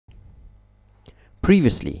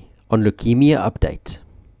Previously on Leukemia Update.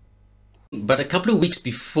 But a couple of weeks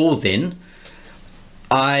before then,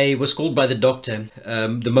 I was called by the doctor.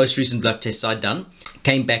 The most recent blood tests I'd done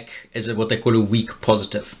came back as what they call a weak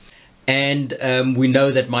positive. And we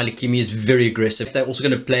know that my leukemia is very aggressive. They're also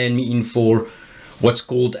going to plan me in for what's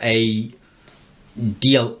called a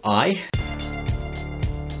DLI.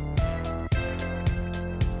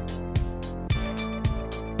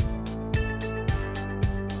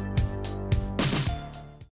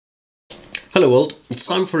 Hello world, it's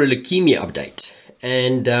time for a leukemia update,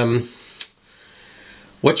 and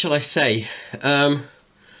what shall I say?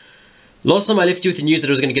 Last time I left you with the news that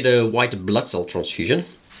I was going to get a white blood cell transfusion,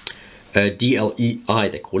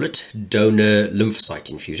 DLEI they call it, donor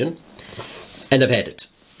lymphocyte infusion, and I've had it.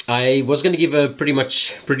 I was going to give a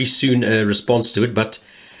pretty soon response to it, but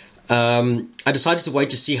I decided to wait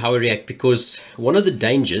to see how I react, because one of the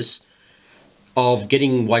dangers of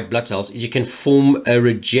getting white blood cells is you can form a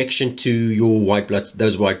rejection to your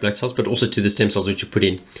those white blood cells, but also to the stem cells which you put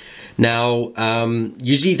in. Now,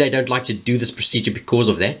 usually they don't like to do this procedure because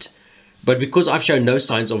of that, but because I've shown no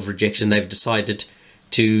signs of rejection, they've decided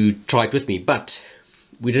to try it with me. But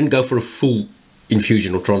we didn't go for a full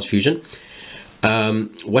infusion or transfusion.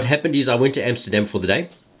 What happened is I went to Amsterdam for the day.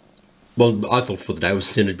 Well, I thought for the day, it was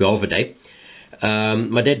intended to be half a day.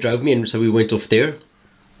 My dad drove me, and so we went off there.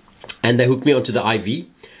 And they hooked me onto the IV,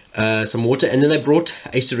 some water, and then they brought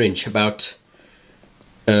a syringe about,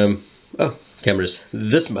 cameras,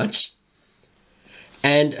 this much,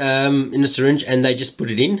 and in a syringe, and they just put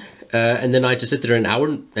it in, and then I had to sit there an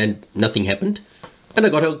hour, and nothing happened, and I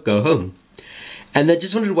got to go home. And they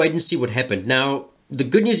just wanted to wait and see what happened. Now, the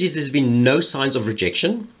good news is there's been no signs of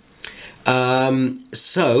rejection,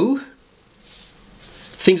 so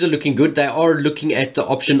things are looking good. They are looking at the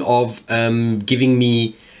option of giving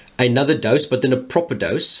me another dose, but then a proper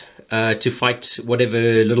dose to fight whatever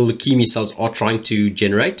little leukemia cells are trying to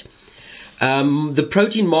generate. The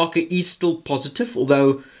protein marker is still positive,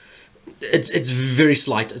 although it's very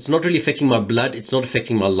slight. It's not really affecting my blood, it's not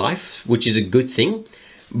affecting my life, which is a good thing,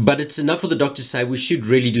 but it's enough for the doctor to say we should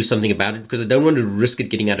really do something about it, because I don't want to risk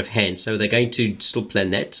it getting out of hand. So they're going to still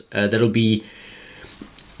plan that. That'll be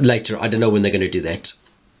later. I don't know when they're going to do that,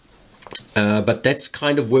 but that's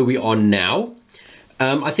kind of where we are now.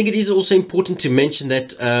 I think it is also important to mention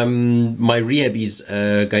that my rehab is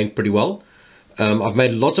going pretty well. I've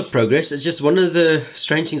made lots of progress. It's just one of the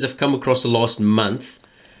strange things I've come across the last month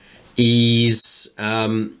is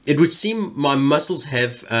it would seem my muscles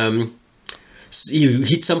have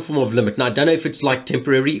hit some form of limit. Now, I don't know if it's like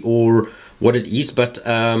temporary or what it is, but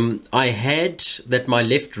I had that my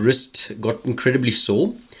left wrist got incredibly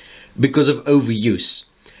sore because of overuse.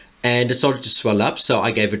 And it started to swell up, so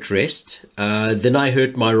I gave it rest. Then I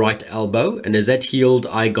hurt my right elbow, and as that healed,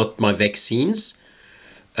 I got my vaccines,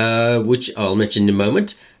 which I'll mention in a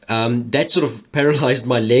moment. That sort of paralyzed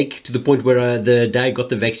my leg to the point where the day I got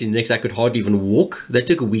the vaccine, the next I could hardly even walk. That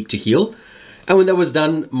took a week to heal. And when that was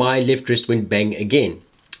done, my left wrist went bang again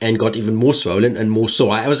and got even more swollen and more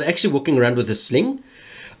sore. I was actually walking around with a sling.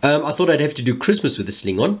 I thought I'd have to do Christmas with the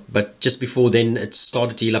sling on, but just before then, it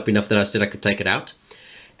started to heal up enough that I said I could take it out.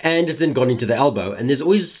 And it's then gone into the elbow, and there's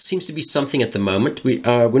always seems to be something at the moment.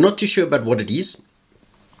 We're not too sure about what it is,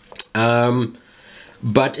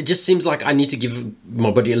 but it just seems like I need to give my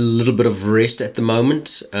body a little bit of rest at the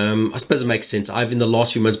moment. I suppose it makes sense. I've in the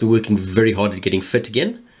last few months been working very hard at getting fit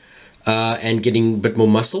again, and getting a bit more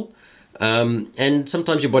muscle, and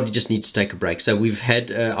sometimes your body just needs to take a break. So I've had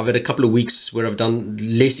a couple of weeks where I've done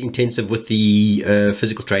less intensive with the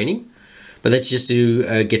physical training, but that's just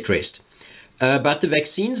to get rest. About the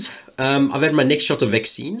vaccines, I've had my next shot of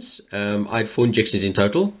vaccines. I had 4 injections in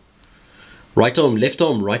total. Right arm,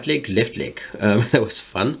 right leg, left leg. That was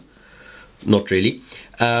fun. Not really.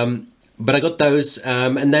 But I got those,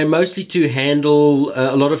 and they're mostly to handle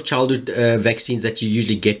a lot of childhood vaccines that you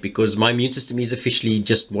usually get, because my immune system is officially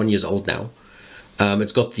just 1 year old now.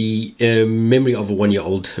 It's got the memory of a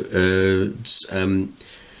 1-year-old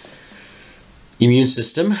immune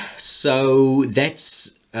system. So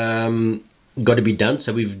that's got to be done.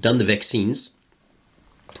 So we've done the vaccines.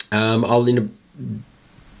 I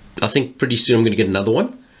think pretty soon I'm going to get another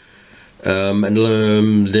one,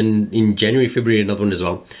 and then in January, February, another one as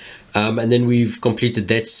well. And then we've completed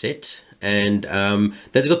that set, and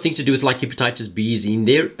that's got things to do with like hepatitis B is in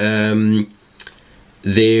there.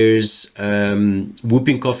 There's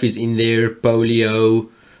whooping cough is in there, polio,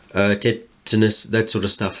 tetanus, that sort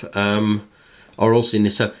of stuff are also in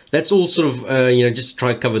there. So that's all sort of just to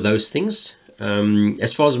try and cover those things.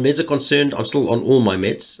 As far as meds are concerned, I'm still on all my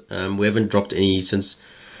meds. We haven't dropped any since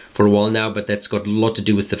for a while now, but that's got a lot to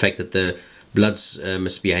do with the fact that blood's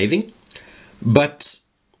misbehaving. But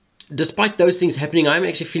despite those things happening, I'm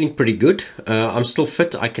actually feeling pretty good. I'm still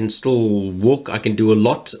fit. I can still walk. I can do a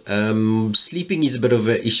lot. Sleeping is a bit of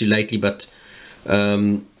an issue lately, but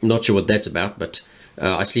not sure what that's about. But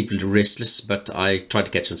I sleep a little restless, but I try to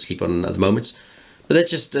catch on sleep on other moments. But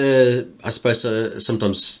that's just, I suppose,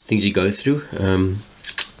 sometimes things you go through.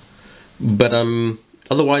 But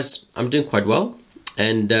otherwise, I'm doing quite well,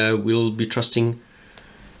 and we'll be trusting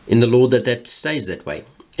in the Lord that stays that way.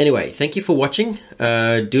 Anyway, thank you for watching.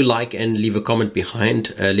 Do like and leave a comment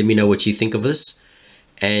behind. Let me know what you think of this,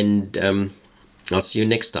 and I'll see you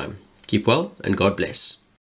next time. Keep well, and God bless.